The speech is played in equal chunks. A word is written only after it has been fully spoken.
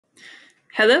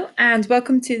Hello and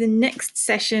welcome to the next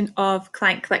session of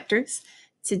Client Collectors.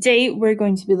 Today we're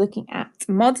going to be looking at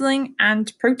modeling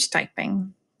and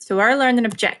prototyping. So our learning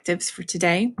objectives for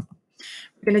today,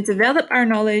 we're going to develop our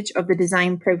knowledge of the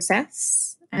design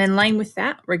process, and in line with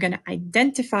that we're going to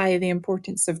identify the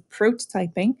importance of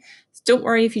prototyping. So don't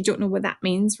worry if you don't know what that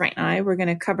means right now, we're going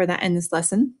to cover that in this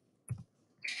lesson.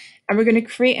 And we're going to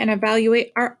create and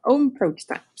evaluate our own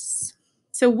prototypes.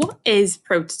 So what is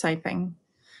prototyping?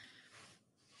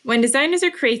 When designers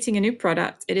are creating a new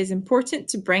product, it is important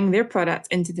to bring their product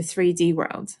into the 3D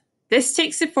world. This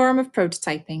takes the form of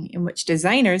prototyping, in which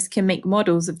designers can make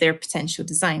models of their potential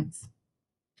designs.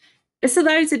 This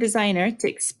allows the designer to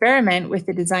experiment with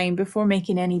the design before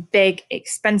making any big,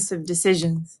 expensive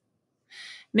decisions.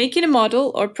 Making a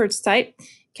model or prototype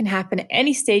can happen at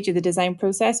any stage of the design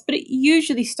process, but it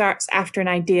usually starts after an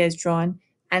idea is drawn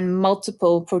and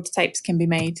multiple prototypes can be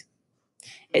made.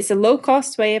 It's a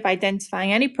low-cost way of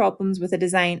identifying any problems with a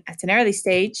design at an early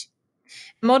stage.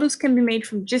 Models can be made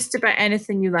from just about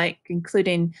anything you like,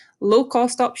 including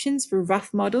low-cost options for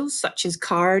rough models, such as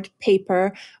card,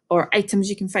 paper, or items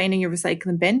you can find in your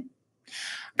recycling bin.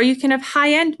 Or you can have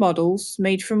high-end models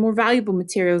made from more valuable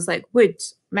materials like wood,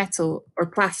 metal, or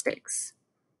plastics.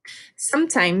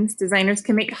 Sometimes designers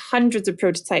can make hundreds of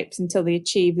prototypes until they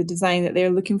achieve the design that they're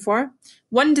looking for.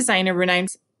 One designer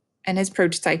renowned and his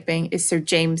prototyping is Sir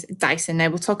James Dyson. Now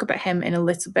we'll talk about him in a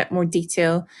little bit more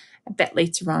detail a bit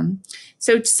later on.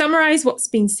 So to summarize what's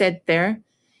been said there,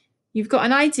 you've got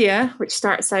an idea which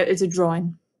starts out as a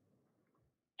drawing.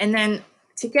 And then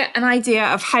to get an idea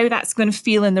of how that's going to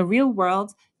feel in the real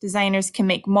world, designers can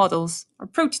make models or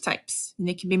prototypes. And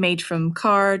they can be made from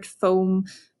card, foam,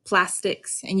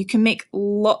 plastics, and you can make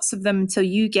lots of them until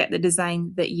you get the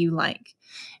design that you like.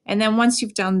 And then once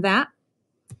you've done that,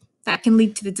 that can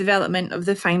lead to the development of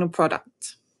the final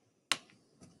product.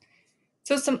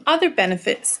 So some other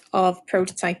benefits of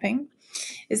prototyping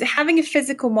is that having a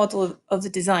physical model of the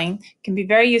design can be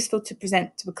very useful to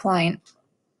present to a client.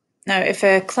 Now, if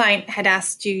a client had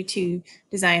asked you to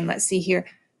design, let's see here,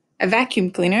 a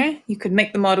vacuum cleaner, you could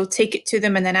make the model, take it to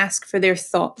them, and then ask for their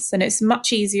thoughts. And it's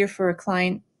much easier for a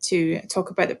client to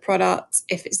talk about the product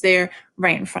if it's there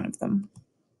right in front of them.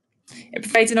 It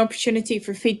provides an opportunity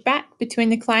for feedback between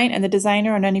the client and the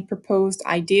designer on any proposed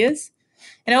ideas.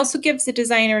 It also gives the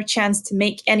designer a chance to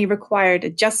make any required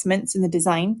adjustments in the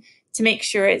design to make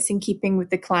sure it's in keeping with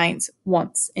the client's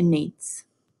wants and needs.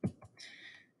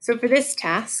 So for this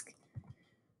task,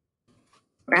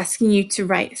 we're asking you to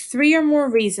write 3 or more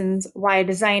reasons why a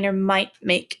designer might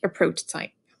make a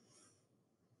prototype.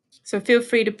 So feel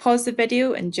free to pause the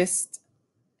video and just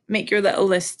make your little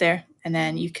list there, and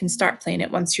then you can start playing it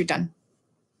once you're done.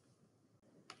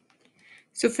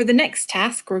 So for the next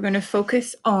task, we're going to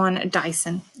focus on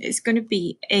Dyson. It's going to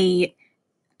be a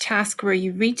task where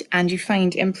you read and you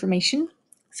find information.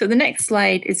 So the next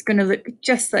slide is going to look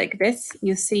just like this.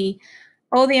 You'll see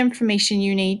all the information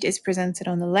you need is presented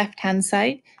on the left-hand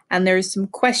side, and there are some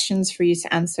questions for you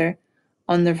to answer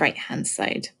on the right-hand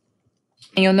side.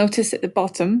 And you'll notice at the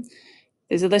bottom,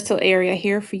 there's a little area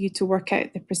here for you to work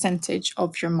out the percentage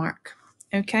of your mark.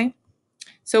 Okay?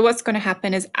 So what's going to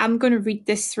happen is I'm going to read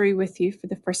this through with you for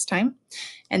the first time,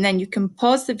 and then you can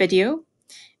pause the video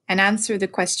and answer the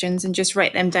questions and just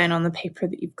write them down on the paper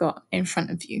that you've got in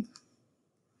front of you.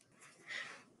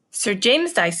 Sir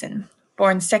James Dyson,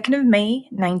 born 2nd of May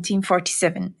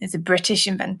 1947, is a British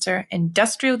inventor,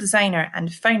 industrial designer,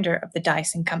 and founder of the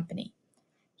Dyson Company.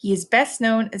 He is best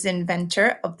known as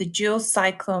inventor of the dual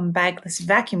cyclone bagless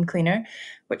vacuum cleaner,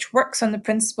 which works on the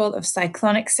principle of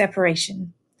cyclonic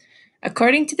separation.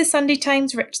 According to the Sunday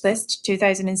Times Rich List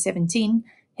 2017,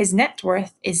 his net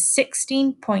worth is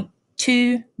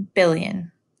 $16.2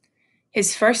 billion.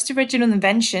 His first original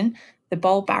invention, the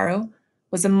ball barrow,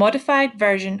 was a modified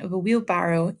version of a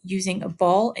wheelbarrow using a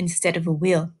ball instead of a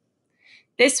wheel.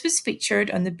 This was featured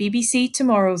on the BBC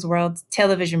Tomorrow's World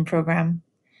television programme.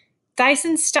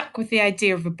 Dyson stuck with the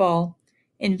idea of a ball,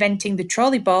 inventing the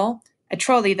trolley ball, a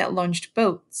trolley that launched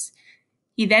boats.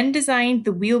 He then designed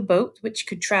the wheelboat, which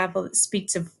could travel at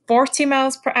speeds of 40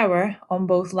 miles per hour on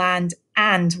both land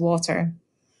and water.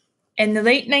 In the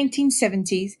late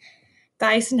 1970s,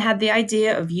 Dyson had the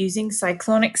idea of using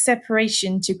cyclonic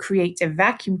separation to create a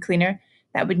vacuum cleaner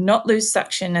that would not lose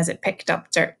suction as it picked up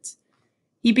dirt.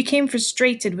 He became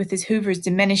frustrated with his Hoover's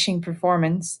diminishing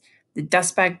performance. The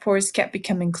dustbag pores kept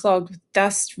becoming clogged with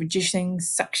dust, reducing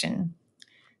suction.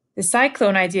 The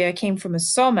cyclone idea came from a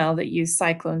sawmill that used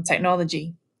cyclone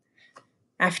technology.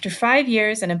 After 5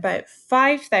 years and about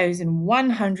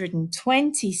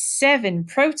 5,127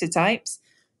 prototypes,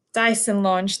 Dyson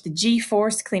launched the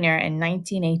G-Force cleaner in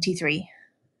 1983.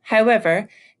 However,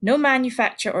 no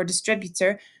manufacturer or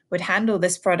distributor would handle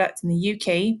this product in the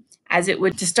UK as it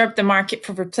would disturb the market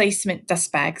for replacement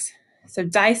dust bags. So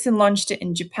Dyson launched it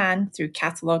in Japan through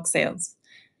catalogue sales.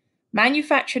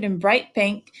 Manufactured in bright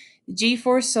pink, the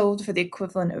G4 sold for the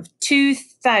equivalent of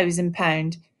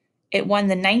 £2,000. It won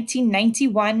the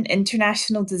 1991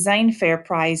 International Design Fair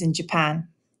Prize in Japan.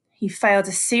 He filed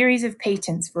a series of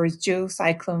patents for his dual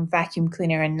cyclone vacuum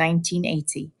cleaner in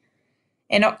 1980.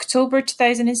 In October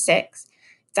 2006,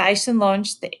 Dyson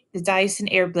launched the Dyson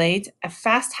Airblade, a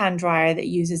fast hand dryer that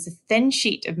uses a thin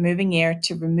sheet of moving air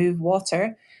to remove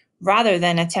water rather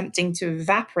than attempting to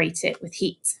evaporate it with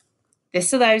heat.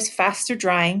 This allows faster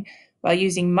drying while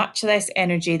using much less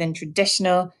energy than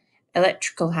traditional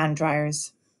electrical hand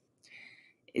dryers.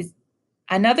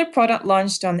 Another product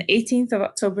launched on the 18th of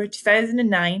October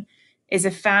 2009 is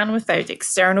a fan without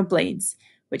external blades,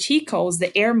 which he calls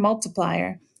the Air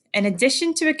Multiplier. In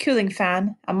addition to a cooling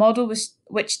fan, a model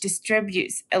which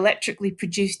distributes electrically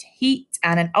produced heat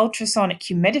and an ultrasonic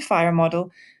humidifier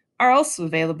model are also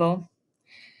available.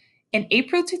 In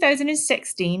April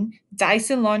 2016,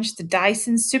 Dyson launched the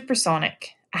Dyson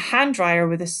Supersonic, a hand dryer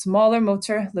with a smaller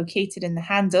motor located in the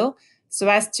handle so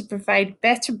as to provide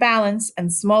better balance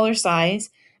and smaller size,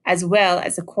 as well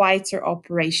as a quieter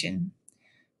operation.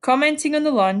 Commenting on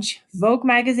the launch, Vogue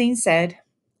magazine said,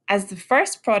 "As the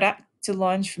first product to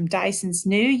launch from Dyson's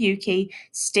new UK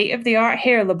state-of-the-art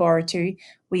hair laboratory,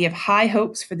 we have high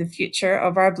hopes for the future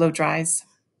of our blow dries."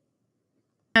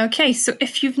 Okay, so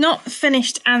if you've not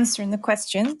finished answering the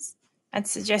questions, I'd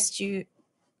suggest you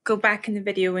go back in the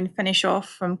video and finish off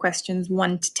from questions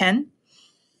 1 to 10.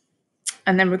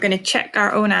 And then we're going to check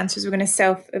our own answers. We're going to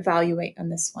self-evaluate on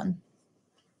this one.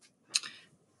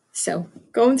 So,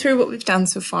 going through what we've done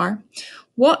so far,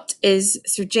 what is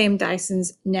Sir James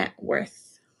Dyson's net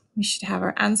worth? We should have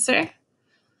our answer.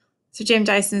 Sir James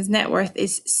Dyson's net worth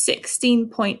is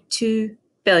 16.2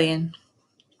 billion.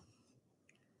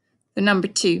 The number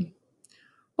 2.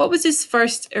 What was his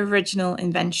first original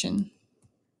invention?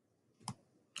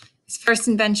 His first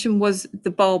invention was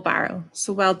the ball barrel.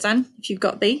 So well done if you've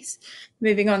got these.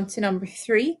 Moving on to number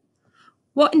 3.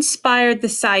 What inspired the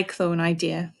cyclone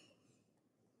idea?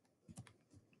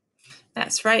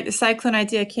 That's right, the cyclone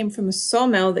idea came from a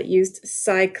sawmill that used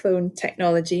cyclone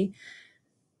technology.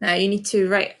 Now you need to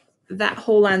write that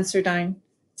whole answer down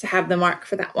to have the mark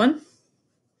for that one.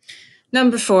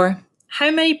 Number 4. How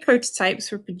many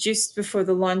prototypes were produced before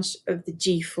the launch of the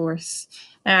G-Force?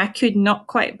 Now, I could not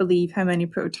quite believe how many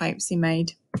prototypes he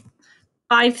made.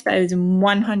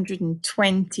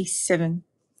 5,127.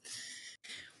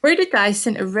 Where did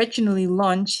Dyson originally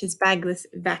launch his bagless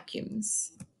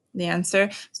vacuums? The answer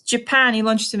is Japan. He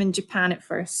launched them in Japan at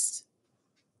first.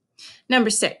 Number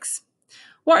 6.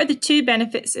 What are the 2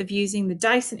 benefits of using the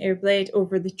Dyson Airblade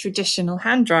over the traditional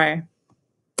hand dryer?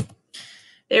 The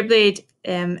Airblade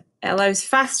allows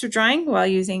faster drying while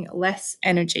using less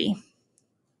energy.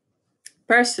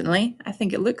 Personally, I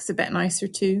think it looks a bit nicer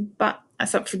too, but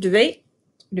that's up for debate.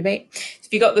 So if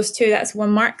you got those 2, that's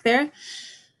 1 mark there.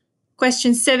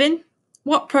 Question 7.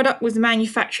 What product was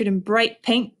manufactured in bright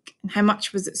pink and how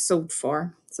much was it sold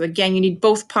for? So again, you need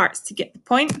both parts to get the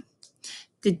point.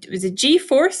 It was a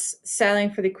G-Force selling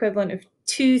for the equivalent of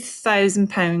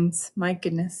 £2,000. My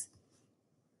goodness.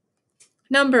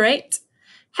 Number 8.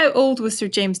 How old was Sir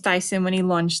James Dyson when he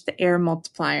launched the Air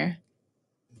Multiplier?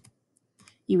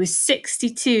 He was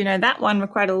 62. Now that one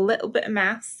required a little bit of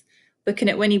maths, looking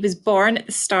at when he was born at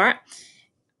the start,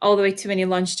 all the way to when he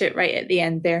launched it right at the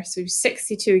end there. So he was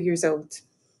 62 years old.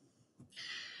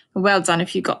 Well done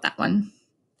if you got that one.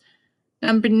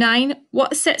 Number 9.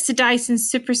 What sets the Dyson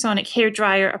Supersonic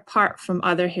hairdryer apart from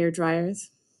other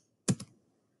hairdryers?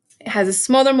 It has a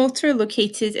smaller motor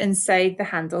located inside the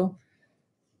handle.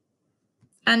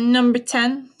 And number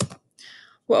 10.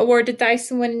 What award did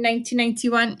Dyson win in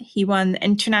 1991? He won the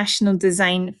International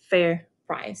Design Fair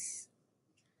Prize.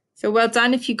 So well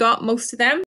done if you got most of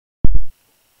them.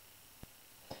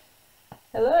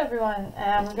 Hello everyone,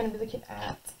 we're going to be looking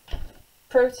at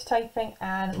prototyping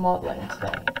and modelling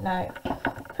today. Now,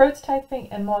 prototyping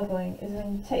and modelling is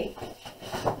when you take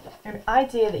an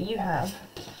idea that you have,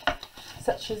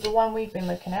 such as the one we've been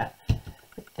looking at,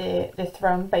 with the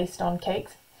throne based on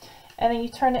cakes, and then you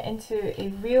turn it into a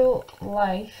real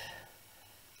life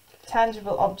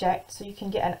tangible object so you can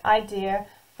get an idea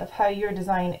of how your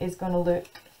design is going to look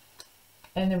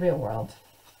in the real world.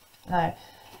 Now,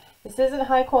 this isn't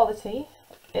high quality,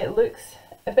 it looks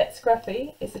a bit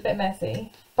scruffy, it's a bit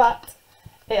messy, but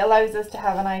it allows us to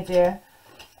have an idea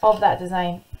of that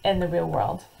design in the real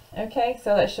world. Okay,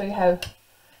 so let's show you how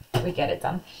we get it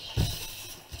done.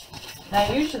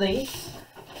 Now usually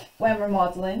when we're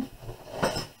modelling,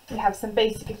 we have some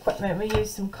basic equipment. We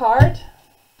use some card.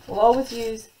 We'll always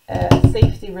use a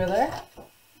safety ruler.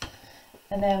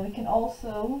 And then we can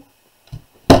also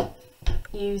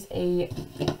use a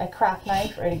craft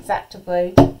knife or an X-Acto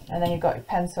blade, and then you've got your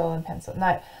pencil and pencil.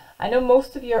 Now, I know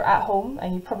most of you are at home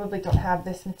and you probably don't have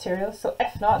this material, so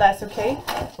if not, that's okay.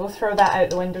 We'll throw that out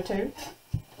the window too.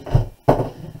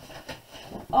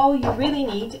 All you really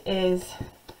need is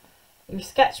your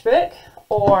sketchbook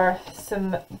or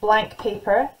some blank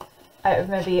paper out of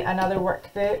maybe another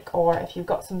workbook, or if you've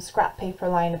got some scrap paper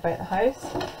lying about the house,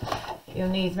 you'll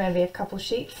need maybe a couple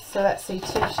sheets. So let's say 2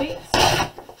 sheets.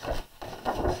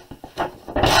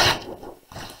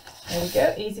 There we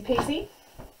go, easy peasy.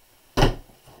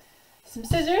 Some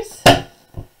scissors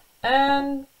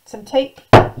and some tape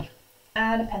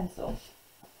and a pencil.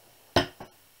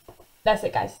 That's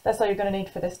it, guys. That's all you're going to need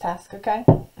for this task, okay?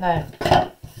 Now,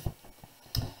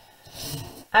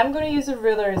 I'm going to use a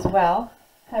ruler as well.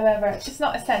 However, it's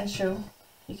not essential.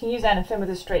 You can use anything with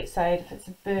a straight side, if it's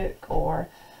a book or,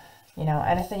 you know,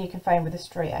 anything you can find with a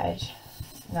straight edge.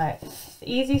 Now,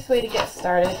 the easiest way to get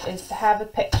started is to have a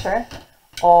picture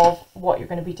of what you're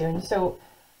going to be doing. So,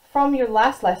 from your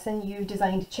last lesson, you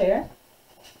designed a chair.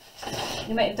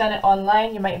 You might have done it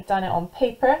online, you might have done it on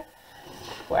paper.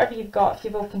 Whatever you've got, if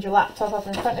you've opened your laptop up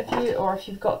in front of you, or if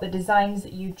you've got the designs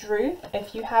that you drew,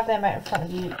 if you have them out in front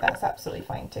of you, that's absolutely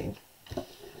fine too.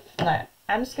 Now,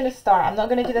 I'm just going to start. I'm not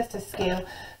going to do this to scale,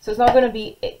 so it's not going to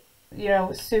be, you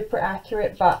know, super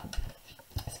accurate, but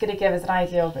it's going to give us an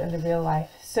idea of it in the real life.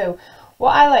 So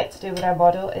what I like to do with our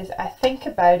model is I think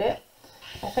about it.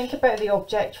 I think about the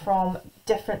object from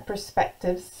different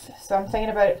perspectives. So I'm thinking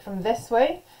about it from this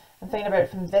way. I'm thinking about it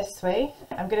from this way.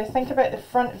 I'm going to think about the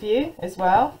front view as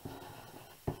well.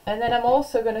 And then I'm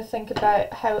also going to think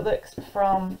about how it looks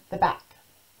from the back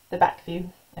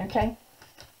view. Okay.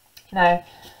 Now,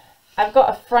 I've got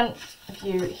a front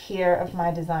view here of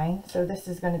my design. So this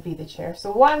is going to be the chair.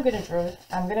 So what I'm going to draw,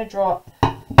 I'm going to draw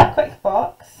a quick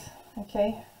box.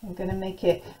 Okay. I'm going to make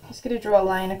it, I'm just going to draw a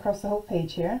line across the whole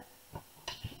page here.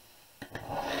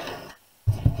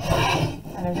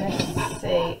 And I'm going to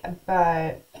say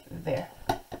about there.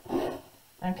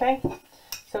 Okay,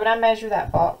 so when I measure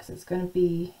that box, it's going to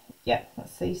be, yeah,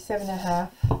 let's see,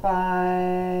 7.5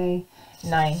 by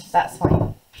 9. That's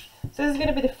fine. So this is going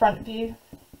to be the front view.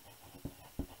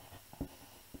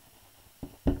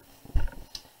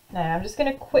 Now I'm just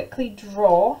going to quickly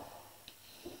draw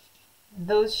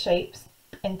those shapes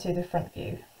into the front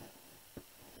view.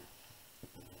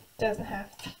 Doesn't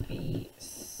have to be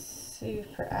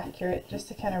super accurate,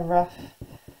 just a kind of rough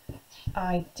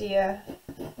idea,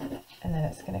 and then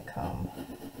it's going to come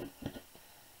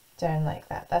down like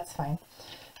that. That's fine.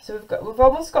 So we've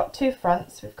almost got 2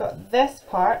 fronts. We've got this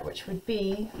part, which would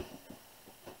be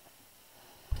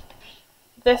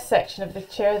this section of the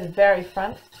chair, the very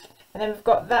front, and then we've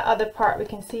got that other part we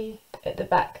can see at the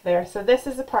back there. So this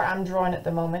is the part I'm drawing at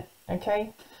the moment.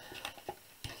 Okay.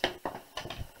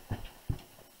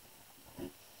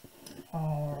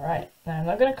 Alright, now I'm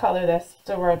not going to colour this,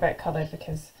 don't worry about colour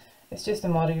because it's just a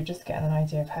model, you're just getting an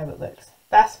idea of how it looks.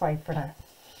 That's fine for now.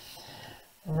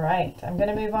 Right, I'm going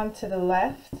to move on to the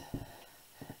left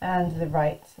and the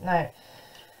right. Now,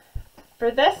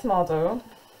 for this model,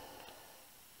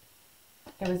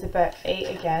 it was about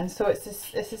 8 again, so it's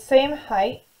the same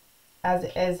height as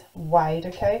it is wide,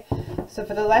 okay? So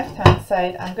for the left hand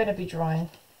side, I'm going to be drawing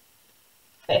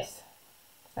this.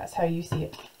 That's how you see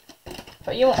it.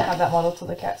 But you won't have that model to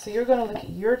look at, so you're going to look at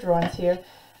your drawings here.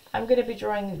 I'm going to be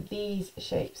drawing these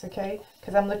shapes, okay?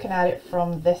 Because I'm looking at it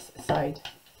from this side.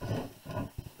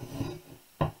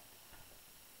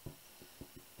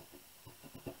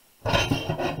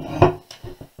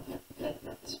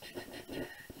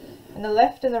 And the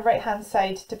left and the right hand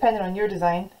side, depending on your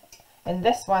design, in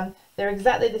this one, they're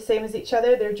exactly the same as each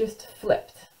other, they're just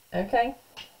flipped, okay?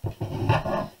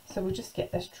 So we'll just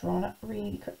get this drawn up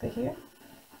really quickly here.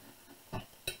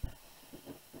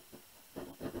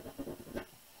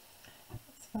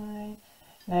 Fine.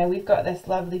 Now we've got this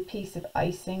lovely piece of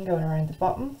icing going around the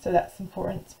bottom, so that's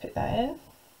important to put that in.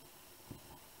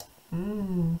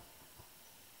 And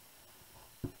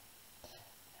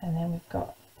then we've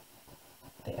got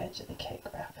the edge of the cake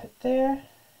wrapper there,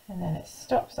 and then it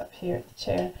stops up here at the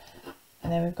chair, and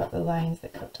then we've got the lines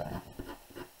that go down.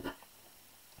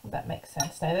 That makes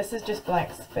sense. Now this is just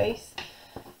blank space,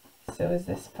 so is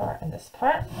this part and this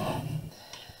part.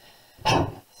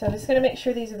 So I'm just going to make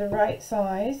sure these are the right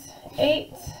size,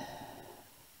 8,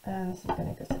 and this is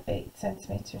going to go to 8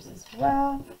 centimeters as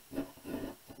well.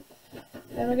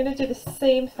 Then we're going to do the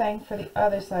same thing for the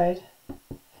other side,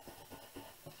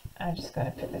 I'm just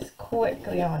going to put this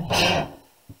quickly on here.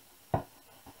 Not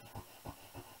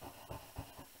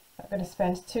going to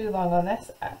spend too long on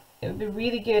this. It would be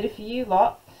really good if you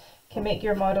lot can make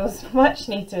your models much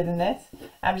neater than this.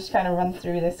 I'm just kind of run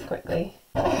through this quickly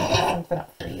so I can set something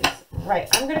up for you. Right,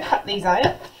 I'm going to cut these out.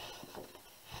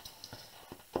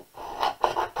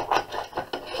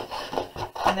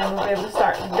 And then we'll be able to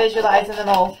start visualising them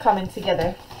all coming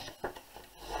together.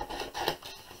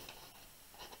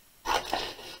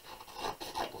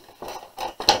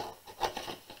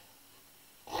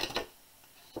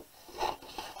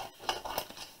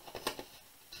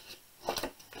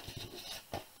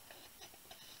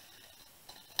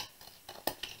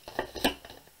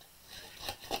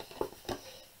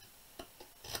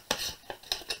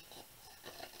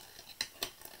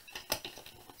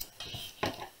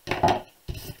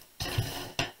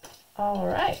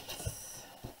 Alright,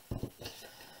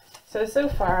 so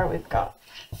far we've got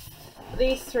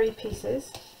these three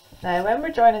pieces. Now when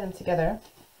we're joining them together,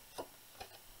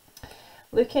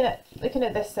 looking at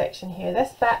this section here,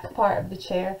 this back part of the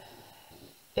chair,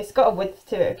 it's got a width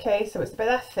to it, okay, so it's about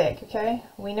that thick, okay,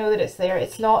 we know that it's there,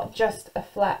 it's not just a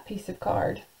flat piece of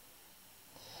card.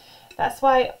 That's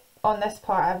why on this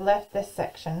part I've left this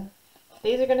section.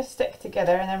 These are going to stick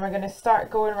together and then we're going to start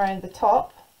going around the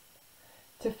top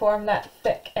to form that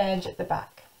thick edge at the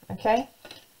back, okay?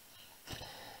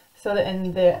 So that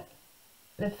in the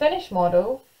finished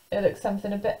model, it looks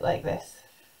something a bit like this,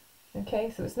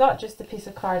 okay? So it's not just a piece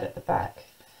of card at the back.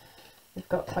 We've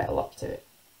got quite a lot to it.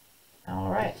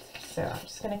 Alright, so I'm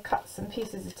just going to cut some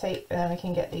pieces of tape and then we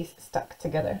can get these stuck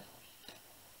together.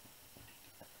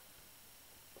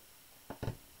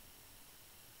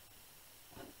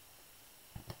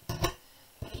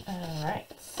 Alright.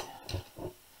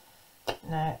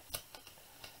 Now,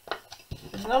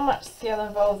 there's not much skill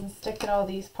involved in sticking all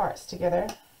these parts together.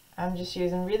 I'm just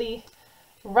using really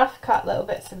rough cut little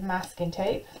bits of masking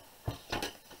tape.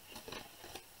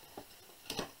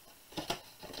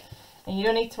 And you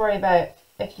don't need to worry about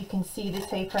if you can see the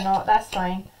tape or not, that's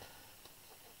fine.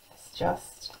 It's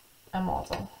just a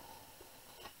model.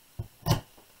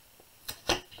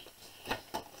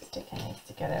 Sticking these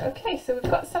together. Okay, so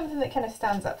we've got something that kind of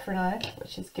stands up for now,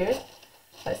 which is good.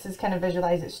 Let's just kind of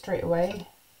visualize it straight away.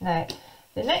 Now,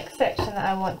 the next section that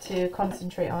I want to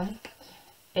concentrate on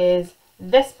is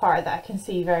this part that I can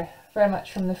see very, very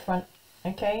much from the front.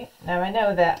 Okay, now I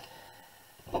know that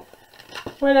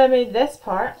when I made this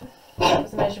part, that was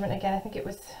the measurement again, I think it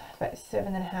was about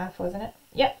 7.5, wasn't it?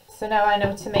 Yep, so now I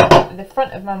know to make the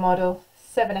front of my model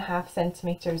 7.5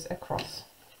 centimetres across.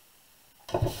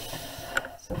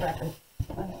 So grabbing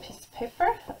one piece of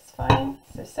paper, that's fine.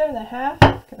 So 7.5,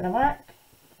 give it a mark.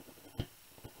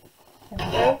 There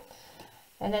we go.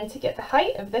 And then to get the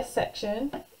height of this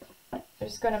section, I'm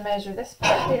just going to measure this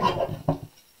part here.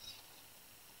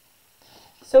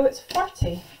 So it's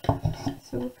 40. So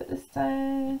we'll put this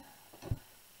down.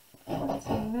 40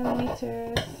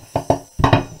 millimetres.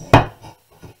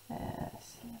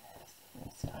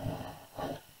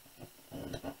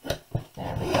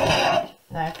 There we go.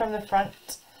 Now from the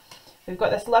front, we've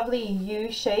got this lovely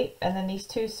U shape and then these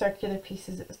two circular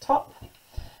pieces at the top.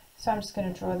 So I'm just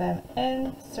going to draw them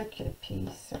in, circular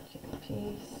piece,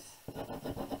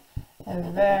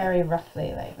 and very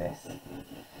roughly like this.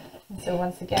 And so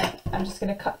once again, I'm just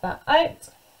going to cut that out.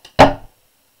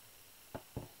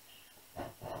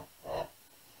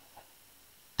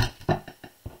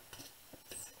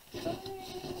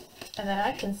 And then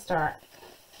I can start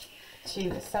to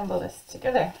assemble this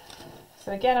together.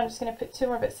 So again, I'm just going to put 2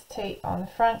 more bits of tape on the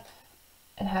front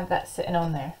and have that sitting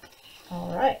on there.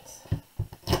 All right.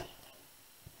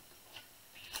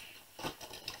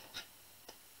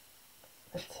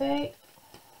 The tape.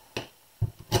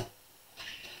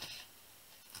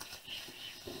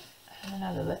 And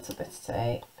another little bit of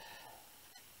tape.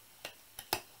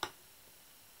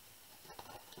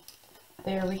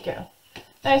 There we go.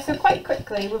 Now, so quite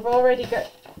quickly, we've already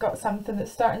got something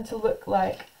that's starting to look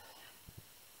like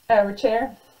our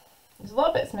chair. There's a lot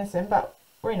of bits missing, but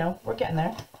we're getting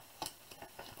there.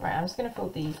 Right, I'm just going to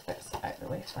fold these bits out of the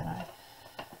way for now.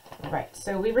 Right,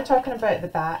 so we were talking about the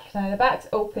back. Now the back's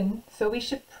open, so we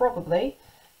should probably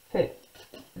put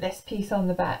this piece on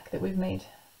the back that we've made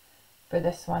for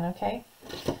this one, okay?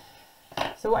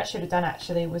 So what I should have done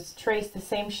actually was trace the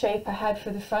same shape I had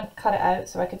for the front, cut it out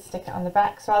so I could stick it on the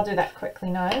back. So I'll do that quickly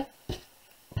now.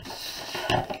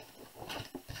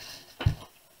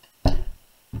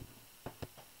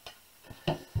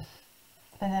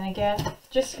 And then again,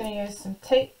 just going to use some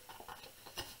tape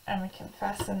and we can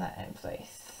fasten that in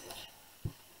place.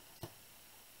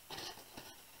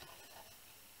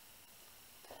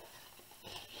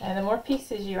 And the more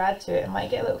pieces you add to it, it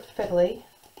might get a little fiddly,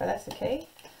 but that's okay.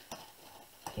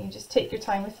 You can just take your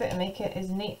time with it and make it as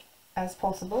neat as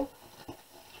possible.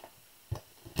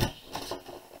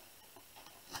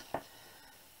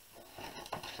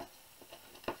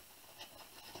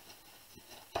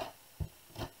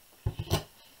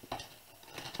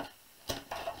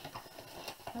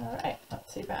 Alright, not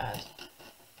too bad.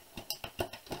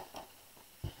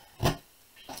 I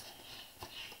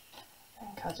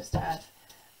think I'll just add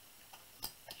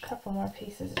a couple more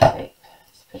pieces of tape.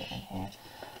 Just put it in here.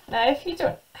 Now if you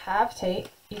don't have tape,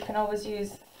 you can always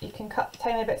use, you can cut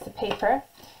tiny bits of paper,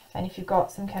 and if you've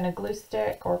got some kind of glue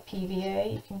stick or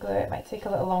PVA, you can glue it. It might take a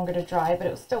little longer to dry, but it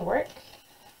will still work.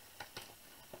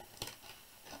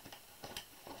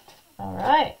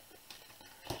 Alright,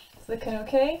 it's looking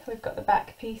okay. We've got the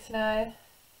back piece now.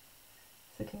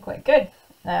 It's looking quite good.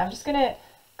 Now I'm just going to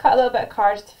cut a little bit of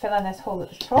card to fill in this hole at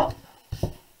the top.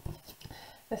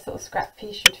 This little scrap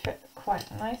piece should fit quite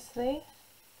nicely.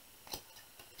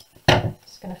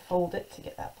 Just going to fold it to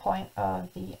get that point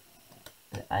of the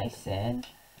ice in.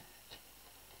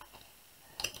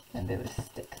 And be able to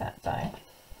stick that down.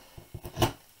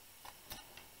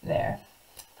 There.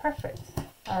 Perfect.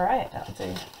 Alright, that'll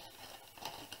do.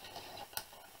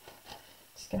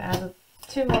 Just going to add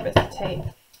 2 more bits of tape.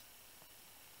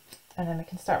 And then we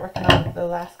can start working on the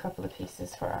last couple of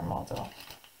pieces for our model.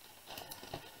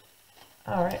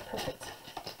 Alright, perfect.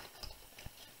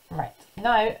 Right,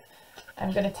 now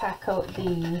I'm going to tackle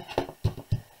the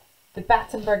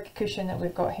Battenberg cushion that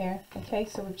we've got here. Okay,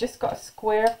 so we've just got a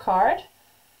square of card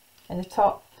in the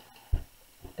top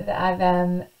that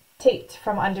I've taped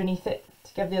from underneath it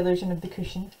to give the illusion of the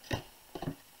cushion.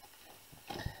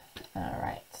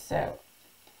 Alright, so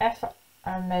if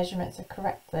our measurements are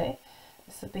correctly,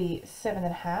 this will be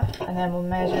 7.5, and then we'll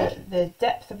measure the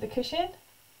depth of the cushion.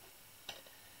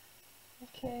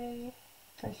 Okay,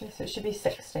 so it should be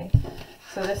 60.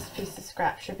 So this piece of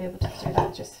scrap should be able to do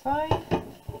that just fine.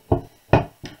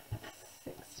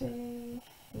 60,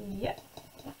 yep.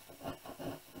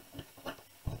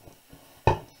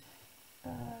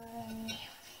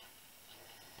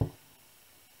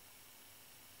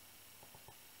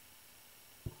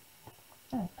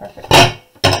 Oh, perfect.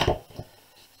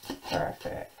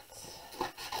 Perfect.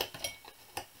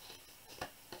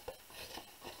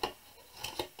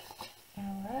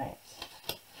 Alright.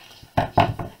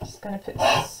 Just going to put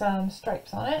some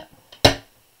stripes on it.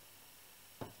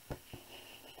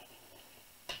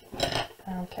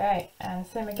 Okay, and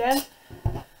same again.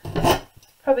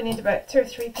 Probably need about 2 or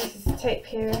 3 pieces of tape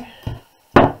here.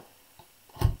 And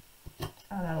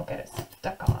then we'll get it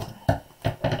stuck on.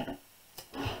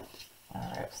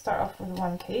 Alright, we'll start off with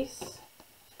 1 piece.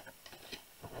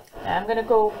 Now I'm going to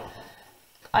go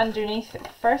underneath it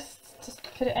first, just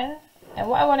put it in. And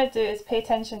what I want to do is pay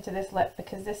attention to this lip,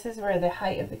 because this is where the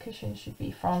height of the cushion should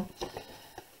be from.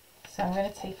 So I'm going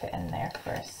to tape it in there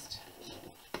first.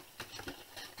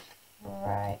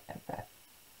 Right about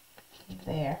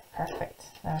there. Perfect.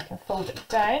 Now I can fold it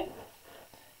down,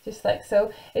 just like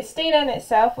so. It's staying in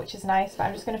itself, which is nice, but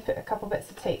I'm just going to put a couple bits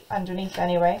of tape underneath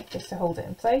anyway, just to hold it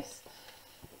in place.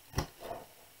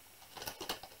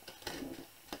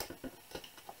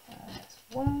 That's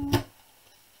 1.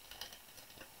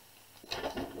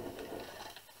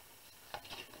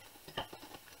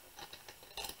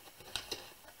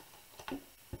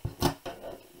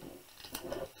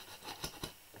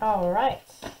 All right,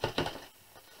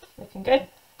 looking good.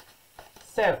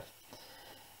 So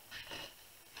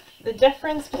the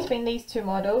difference between these 2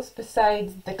 models,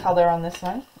 besides the colour on this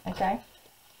one, okay,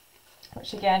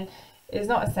 which again is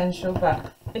not essential,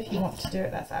 but if you want to do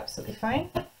it, that's absolutely fine.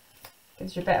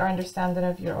 Gives you a better understanding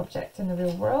of your object in the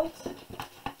real world.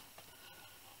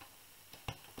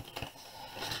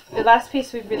 The last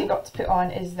piece we've really got to put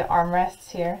on is the armrests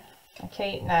here.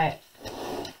 Okay, now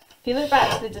if you look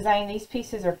back to the design, these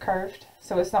pieces are curved,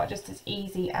 so it's not just as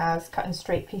easy as cutting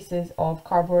straight pieces of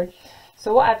cardboard.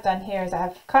 So what I've done here is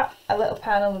I've cut a little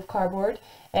panel of cardboard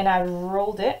and I've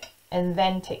rolled it and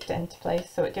then taped it into place,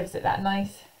 so it gives it that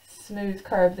nice smooth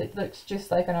curve that looks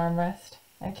just like an armrest.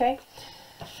 Okay,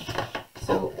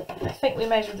 so I think we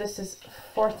measured this as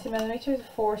 40mm,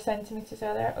 4 centimeters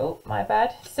earlier. Oh, my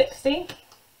bad, 60.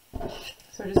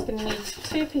 So we're just going to need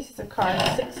 2 pieces of card,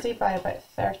 60 by about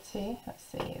 30. Let's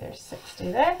see, there's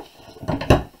 60 there.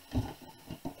 60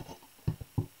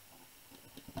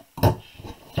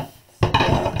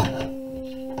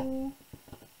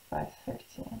 by 30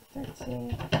 and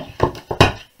 30.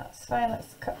 That's fine,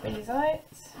 let's cut these out.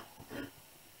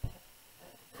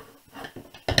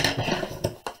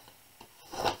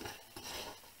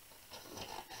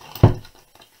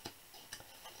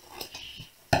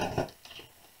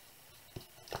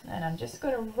 and I'm just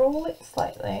going to roll it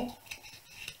slightly.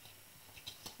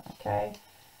 Okay,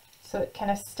 so it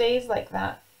kind of stays like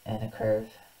that in a curve.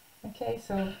 Okay,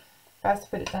 so if I was to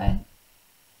put it down,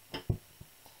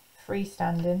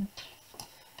 freestanding,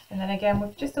 and then again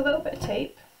with just a little bit of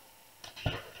tape,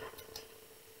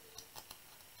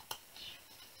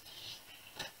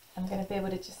 I'm going to be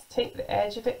able to just take the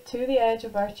edge of it to the edge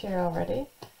of our chair already,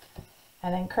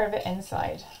 and then curve it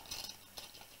inside.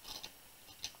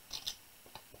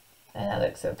 And that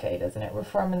looks okay, doesn't it? We're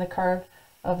forming the curve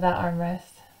of that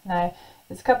armrest. Now,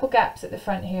 there's a couple gaps at the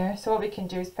front here, so what we can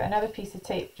do is put another piece of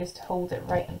tape just to hold it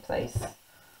right in place.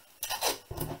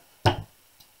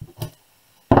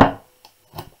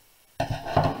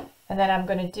 And then I'm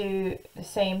going to do the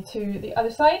same to the other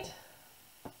side.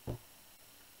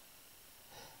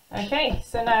 Okay,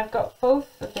 so now I've got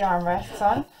both of the armrests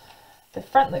on. The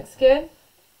front looks good.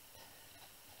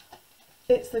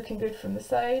 It's looking good from the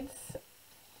sides.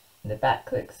 The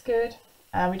back looks good.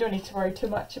 We don't need to worry too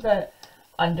much about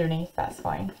underneath, that's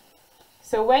fine.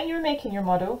 So when you're making your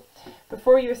model,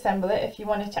 before you assemble it, if you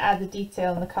wanted to add the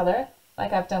detail and the colour,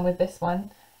 like I've done with this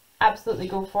one, absolutely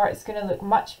go for it. It's going to look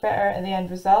much better in the end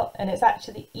result, and it's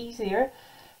actually easier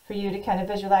for you to kind of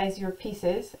visualise your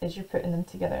pieces as you're putting them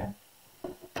together.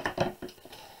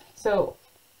 So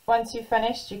once you've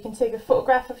finished, you can take a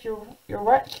photograph of your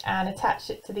work and attach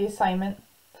it to the assignment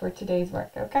for today's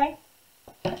work, okay?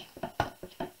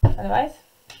 Otherwise,